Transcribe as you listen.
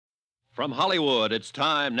From Hollywood, it's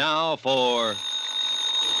time now for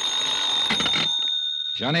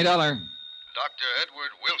Johnny Dollar. Dr.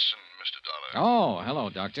 Edward Wilson, Mr. Dollar. Oh, hello,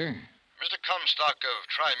 Doctor. Mr. Comstock of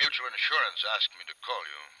Tri-Mutual Insurance asked me to call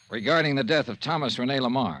you. Regarding the death of Thomas Rene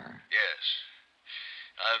LaMarr. Yes.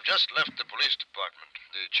 I've just left the police department.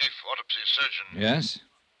 The chief autopsy surgeon... Yes?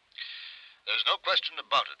 There's no question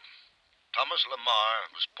about it. Thomas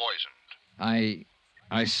LaMarr was poisoned.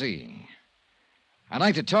 I see. I'd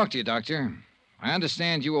like to talk to you, Doctor. I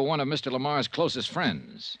understand you were one of Mr. Lamar's closest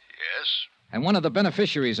friends. Yes? And one of the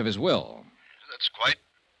beneficiaries of his will. That's quite...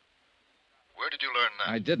 Where did you learn that?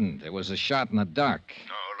 I didn't. It was a shot in the dark.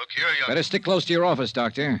 No, look here, young... Better stick close to your office,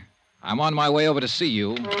 Doctor. I'm on my way over to see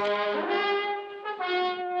you.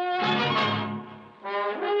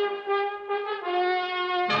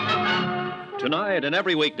 Tonight and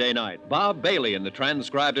every weekday night, Bob Bailey in the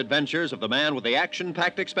transcribed adventures of the man with the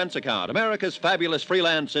action-packed expense account, America's fabulous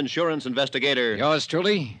freelance insurance investigator. Yours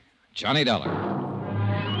truly, Johnny Dollar.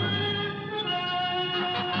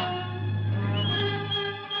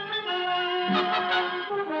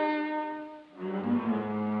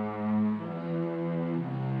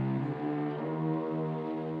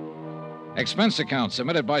 Expense account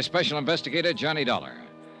submitted by Special Investigator Johnny Dollar.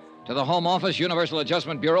 To the Home Office, Universal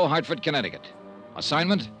Adjustment Bureau, Hartford, Connecticut.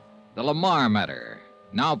 Assignment, the LaMarr matter,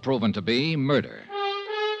 now proven to be murder.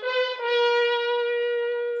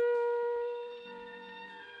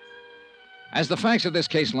 As the facts of this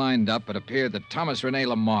case lined up, it appeared that Thomas Rene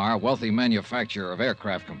LaMarr, wealthy manufacturer of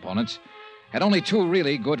aircraft components, had only two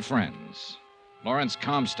really good friends. Lawrence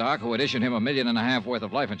Comstock, who had issued him $1.5 million worth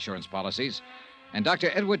of life insurance policies, and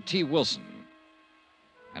Dr. Edward T. Wilson,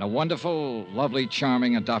 and a wonderful, lovely,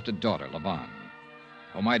 charming adopted daughter, LaVon,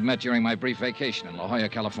 whom I'd met during my brief vacation in La Jolla,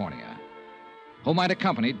 California, whom I'd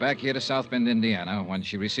accompanied back here to South Bend, Indiana, when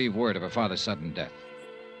she received word of her father's sudden death.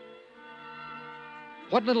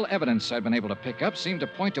 What little evidence I'd been able to pick up seemed to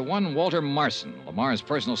point to one Walter Marson, LaMarr's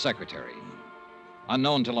personal secretary.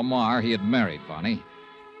 Unknown to LaMarr, he had married Vonnie,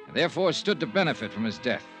 and therefore stood to benefit from his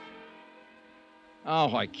death. Oh,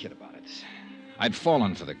 why kid about it? I'd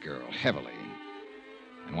fallen for the girl, heavily.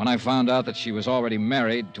 And when I found out that she was already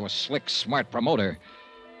married to a slick, smart promoter,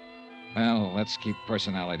 well, let's keep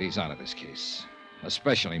personalities out of this case,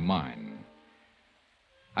 especially mine.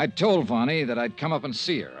 I'd told Vonnie that I'd come up and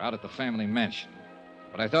see her out at the family mansion,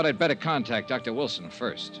 but I thought I'd better contact Dr. Wilson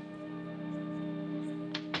first.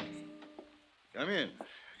 Come in.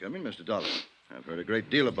 Come in, Mr. Dollar. I've heard a great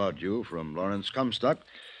deal about you from Lawrence Comstock.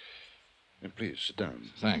 And please, sit down.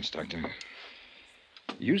 Thanks, Doctor.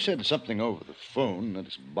 You said something over the phone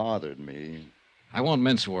that's bothered me. I won't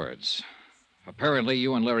mince words. Apparently,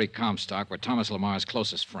 you and Larry Comstock were Thomas LaMarr's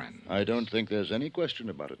closest friend. I don't think there's any question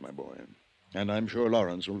about it, my boy. And I'm sure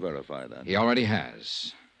Lawrence will verify that. He already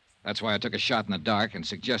has. That's why I took a shot in the dark and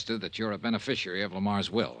suggested that you're a beneficiary of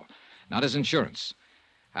LaMarr's will, not his insurance.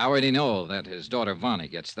 I already know that his daughter Vonnie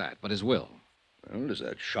gets that, but his will. Well, does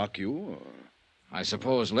that shock you, or... I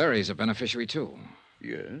suppose Larry's a beneficiary, too.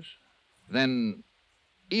 Yes. Then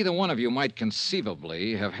either one of you might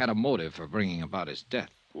conceivably have had a motive for bringing about his death.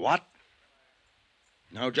 What?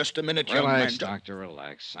 Now, just a minute, young Relax, man. Doctor,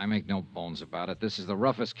 relax. I make no bones about it. This is the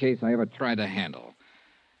roughest case I ever tried to handle.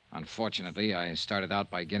 Unfortunately, I started out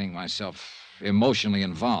by getting myself emotionally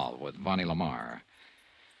involved with Vonnie LaMarr.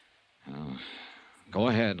 Go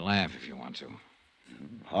ahead, laugh if you want to.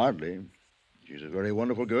 Hardly. She's a very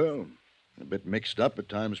wonderful girl. A bit mixed up at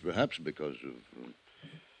times, perhaps, because of...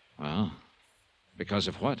 Well, because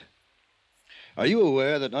of what? Are you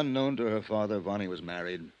aware that, unknown to her father, Vonnie was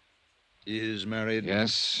married? Is married?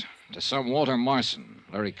 Yes, to some Walter Marson,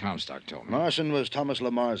 Larry Comstock told me. Marson was Thomas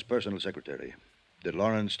LaMarr's personal secretary. Did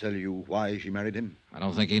Lawrence tell you why she married him? I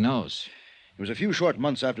don't think he knows. It was a few short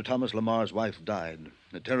months after Thomas LaMarr's wife died.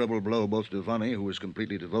 A terrible blow both to Vonnie, who was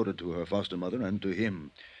completely devoted to her foster mother, and to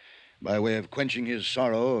him. By way of quenching his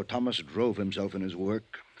sorrow, Thomas drove himself in his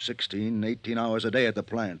work, 16, 18 hours a day at the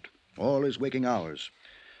plant, all his waking hours,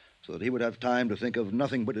 so that he would have time to think of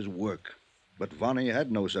nothing but his work. But Vonnie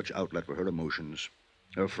had no such outlet for her emotions.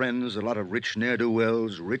 Her friends, a lot of rich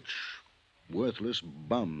ne'er-do-wells, rich, worthless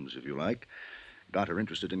bums, if you like, got her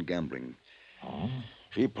interested in gambling. Oh?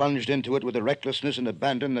 She plunged into it with a recklessness and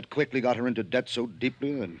abandon that quickly got her into debt so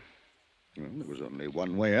deeply that, well, there was only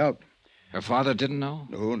one way out. Her father didn't know?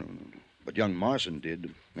 No. But young Marson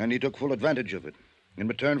did, and he took full advantage of it. In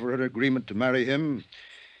return for her agreement to marry him,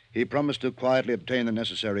 he promised to quietly obtain the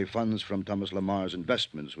necessary funds from Thomas LaMarr's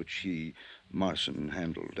investments, which he, Marson,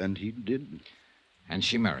 handled. And he did. And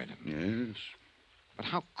she married him? Yes. But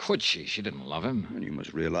how could she? She didn't love him. And you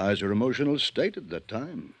must realize her emotional state at that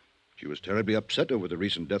time. She was terribly upset over the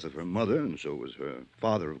recent death of her mother, and so was her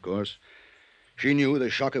father, of course. She knew the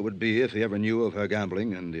shock it would be if he ever knew of her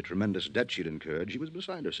gambling and the tremendous debt she'd incurred. She was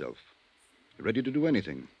beside herself, ready to do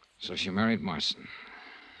anything. So she married Marson.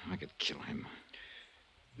 I could kill him.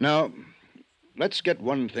 Now, let's get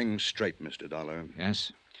one thing straight, Mr. Dollar.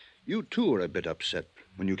 Yes? You, too, are a bit upset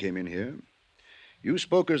when you came in here. You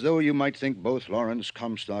spoke as though you might think both Lawrence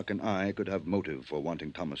Comstock and I could have motive for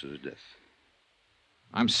wanting Thomas's death.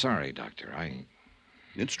 I'm sorry, Doctor.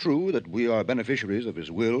 It's true that we are beneficiaries of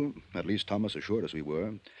his will. At least Thomas assured us we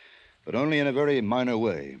were. But only in a very minor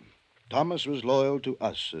way. Thomas was loyal to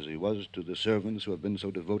us as he was to the servants who have been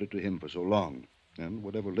so devoted to him for so long. And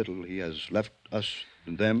whatever little he has left us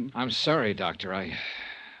and them... I'm sorry, Doctor.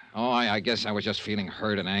 I guess I was just feeling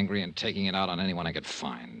hurt and angry and taking it out on anyone I could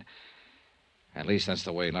find. At least that's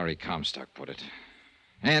the way Larry Comstock put it.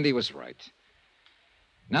 And he was right.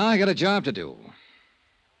 Now I got a job to do.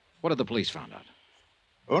 What have the police found out?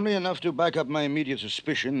 Only enough to back up my immediate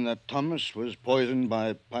suspicion that Thomas was poisoned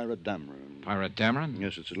by pyrodamron. Pyrodamron?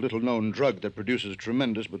 Yes, it's a little-known drug that produces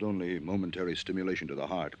tremendous but only momentary stimulation to the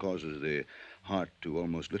heart, causes the heart to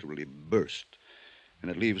almost literally burst,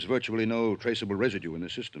 and it leaves virtually no traceable residue in the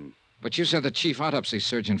system. But you said the chief autopsy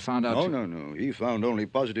surgeon found out... No. He found only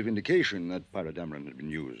positive indication that pyrodamron had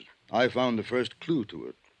been used. I found the first clue to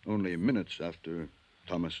it only minutes after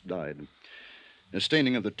Thomas died. A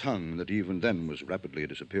staining of the tongue that even then was rapidly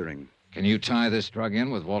disappearing. Can you tie this drug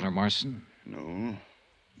in with Walter Marson? No.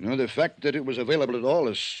 No, the fact that it was available at all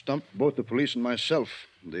has stumped both the police and myself.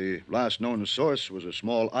 The last known source was a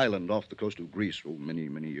small island off the coast of Greece, many,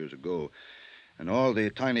 many years ago. And all the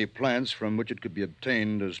tiny plants from which it could be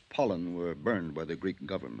obtained as pollen were burned by the Greek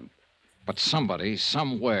government. But somebody,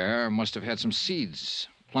 somewhere, must have had some seeds,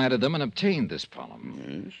 planted them, and obtained this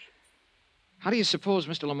pollen. Yes? How do you suppose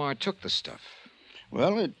Mr. LaMarr took the stuff?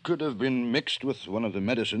 Well, it could have been mixed with one of the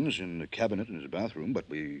medicines in the cabinet in his bathroom, but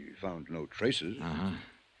we found no traces. Uh-huh.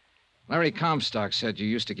 Larry Comstock said you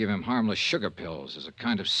used to give him harmless sugar pills as a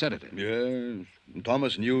kind of sedative. Yes. And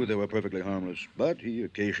Thomas knew they were perfectly harmless, but he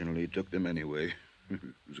occasionally took them anyway. It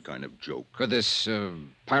was a kind of joke. Could this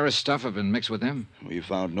pyrus stuff have been mixed with him? We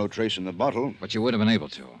found no trace in the bottle. But you would have been able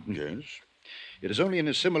to. Yes. It is only in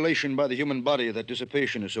assimilation by the human body that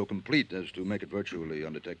dissipation is so complete as to make it virtually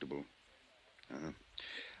undetectable.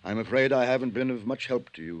 I'm afraid I haven't been of much help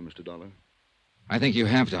to you, Mr. Dollar. I think you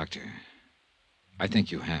have, Doctor. I think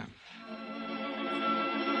you have.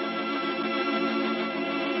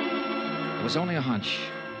 It was only a hunch.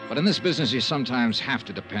 But in this business, you sometimes have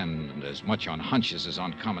to depend as much on hunches as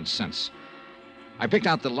on common sense. I picked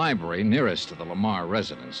out the library nearest to the LaMarr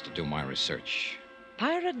residence to do my research.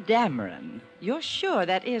 Pyrodamron. You're sure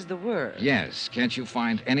that is the word? Yes. Can't you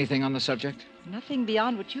find anything on the subject? Nothing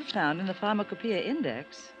beyond what you found in the Pharmacopoeia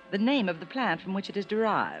Index. The name of the plant from which it is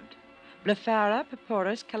derived. Blephara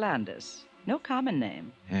piporus calandus. No common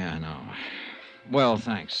name. Yeah, I know. Well,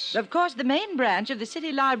 thanks. Of course, the main branch of the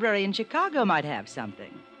City Library in Chicago might have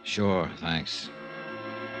something. Sure, thanks.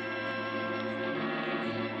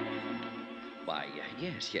 Why,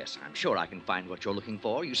 yes, I'm sure I can find what you're looking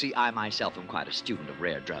for. You see, I myself am quite a student of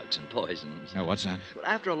rare drugs and poisons. Oh, what's that? Well,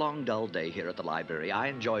 after a long, dull day here at the library, I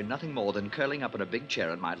enjoy nothing more than curling up in a big chair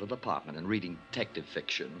in my little apartment and reading detective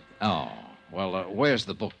fiction. Oh, well, where's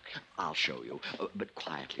the book? I'll show you. But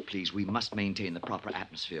quietly, please. We must maintain the proper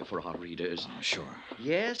atmosphere for our readers. Oh, sure.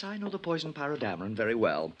 Yes, I know the poison pyrodamron very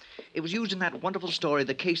well. It was used in that wonderful story,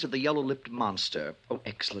 The Case of the Yellow-Lipped Monster. Oh,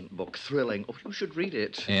 excellent book. Thrilling. Oh, you should read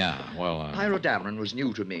it. Yeah, well, Pyrodamron was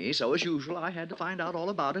new to me, so as usual, I had to find out all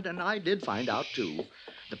about it, and I did find out, too.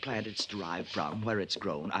 The plant it's derived from, where it's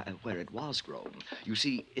grown, where it was grown. You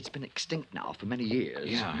see, it's been extinct now for many years.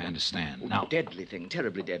 Yeah, I understand. Oh, Now, deadly thing,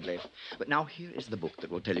 terribly deadly. But now here is the book that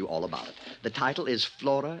will tell you all about it. The title is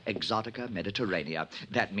Flora Exotica Mediterranea.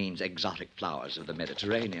 That means exotic flowers of the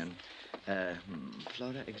Mediterranean.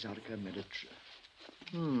 Flora Exotica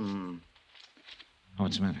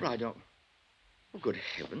what's the matter? Right, oh, good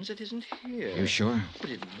heavens, it isn't here. You sure? But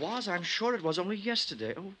it was. I'm sure it was only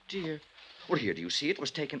yesterday. Oh, dear. Well, here, do you see? It was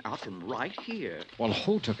taken out from right here. Well,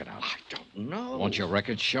 who took it out? I don't know. Won't your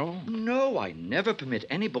records show? No, I never permit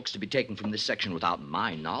any books to be taken from this section without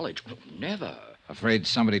my knowledge. Oh, never. Afraid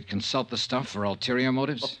somebody'd consult the stuff for ulterior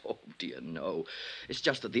motives? Oh, dear, no. It's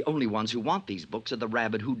just that the only ones who want these books are the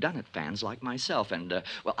rabid whodunit fans like myself, and,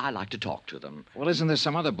 well, I like to talk to them. Well, isn't there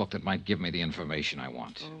some other book that might give me the information I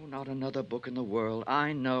want? Oh, not another book in the world.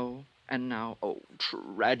 I know. And now, oh,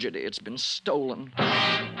 tragedy, it's been stolen.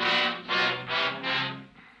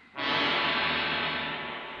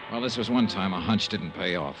 Well, this was one time a hunch didn't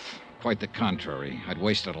pay off. Quite the contrary. I'd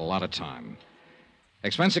wasted a lot of time.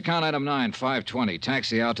 Expense account item 9, 520.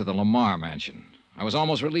 Taxi out to the LaMarr mansion. I was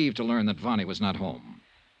almost relieved to learn that Vonnie was not home.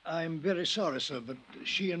 I'm very sorry, sir, but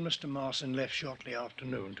she and Mr. Marson left shortly after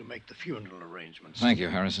noon to make the funeral arrangements. Thank you,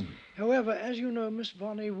 Harrison. However, as you know, Miss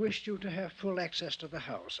Vonnie wished you to have full access to the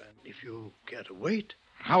house, and if you care to wait...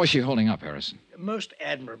 How is she holding up, Harrison? Most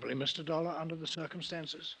admirably, Mr. Dollar, under the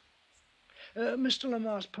circumstances. Mr.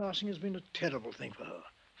 LaMarr's passing has been a terrible thing for her,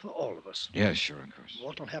 for all of us. Yes, sure, of course.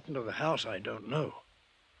 What'll happen to the house, I don't know.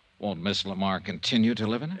 Won't Miss LaMarr continue to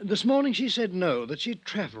live in it? This morning she said no, that she'd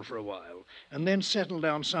travel for a while, and then settle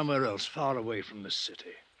down somewhere else, far away from this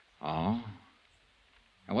city. Oh?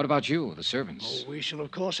 And what about you, the servants? Oh, we shall,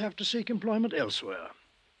 of course, have to seek employment elsewhere.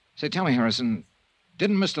 Say, tell me, Harrison,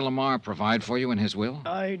 didn't Mr. LaMarr provide for you in his will?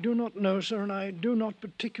 I do not know, sir, and I do not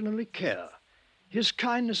particularly care. His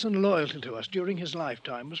kindness and loyalty to us during his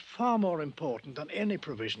lifetime was far more important than any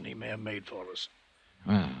provision he may have made for us.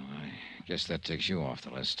 Well, I guess that takes you off the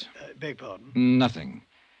list. Beg pardon? Nothing.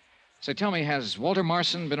 Say, tell me, has Walter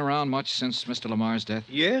Marson been around much since Mr. LaMarr's death?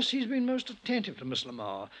 Yes, he's been most attentive to Miss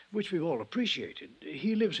LaMarr, which we've all appreciated.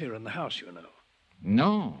 He lives here in the house, you know.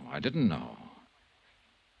 No, I didn't know.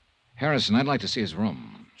 Harrison, I'd like to see his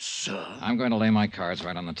room. Sir? I'm going to lay my cards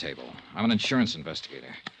right on the table. I'm an insurance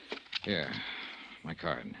investigator. Here, my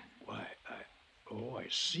card. Why, I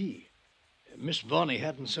see. Miss Vonnie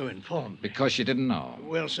hadn't so informed me. Because she didn't know.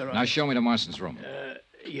 Well, sir, Now show me to Marson's room.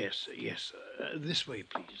 Yes. This way,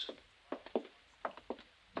 please.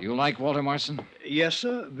 Do you like Walter Marson? Yes,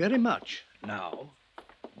 sir, very much. Now,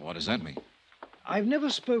 What does that mean? I've never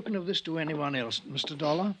spoken of this to anyone else, Mr.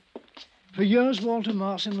 Dollar. For years, Walter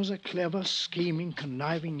Marson was a clever, scheming,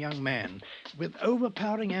 conniving young man with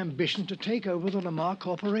overpowering ambition to take over the LaMarr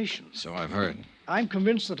Corporation. So I've heard. I'm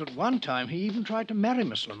convinced that at one time he even tried to marry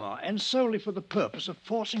Miss LaMarr, and solely for the purpose of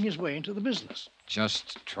forcing his way into the business.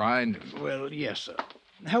 Just tried. Well, yes, sir.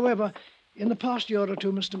 However, in the past year or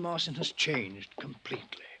two, Mr. Marson has changed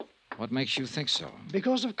completely. What makes you think so?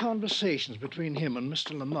 Because of conversations between him and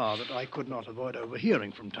Mr. LaMarr that I could not avoid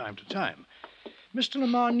overhearing from time to time. Mr.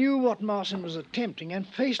 LaMarr knew what Marson was attempting and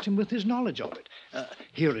faced him with his knowledge of it.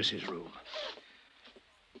 Here is his room.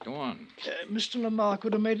 Go on. Mr. LaMarr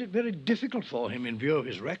could have made it very difficult for him in view of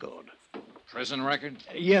his record. Prison record?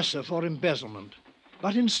 Yes, sir, for embezzlement.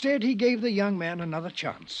 But instead, he gave the young man another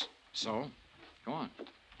chance. So? Go on.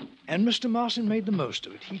 And Mr. Marson made the most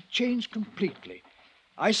of it. He changed completely.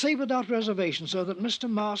 I say without reservation, sir, that Mr.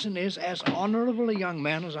 Marson is as honorable a young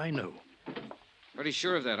man as I know. Pretty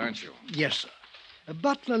sure of that, aren't you? Yes, sir. A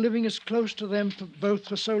butler living as close to them both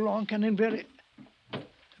for so long can invariably...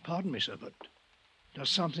 Pardon me, sir, but does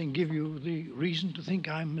something give you the reason to think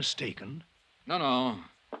I'm mistaken? No.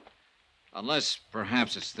 Unless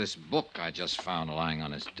perhaps it's this book I just found lying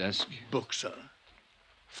on his desk. Book, sir.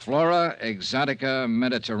 Flora Exotica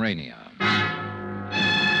Mediterranea.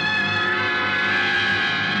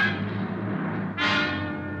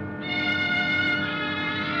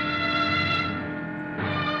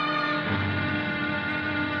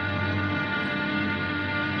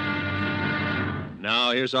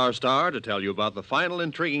 Now, here's our star to tell you about the final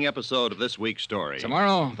intriguing episode of this week's story.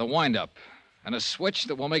 Tomorrow, the wind-up, and a switch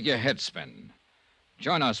that will make your head spin.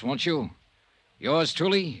 Join us, won't you? Yours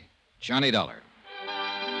truly, Johnny Dollar.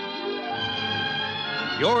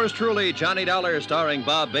 Yours truly, Johnny Dollar, starring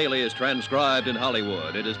Bob Bailey, is transcribed in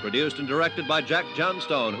Hollywood. It is produced and directed by Jack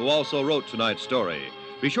Johnstone, who also wrote tonight's story.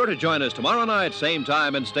 Be sure to join us tomorrow night, same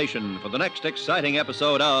time and station, for the next exciting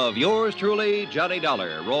episode of Yours truly, Johnny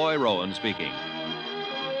Dollar. Roy Rowan speaking.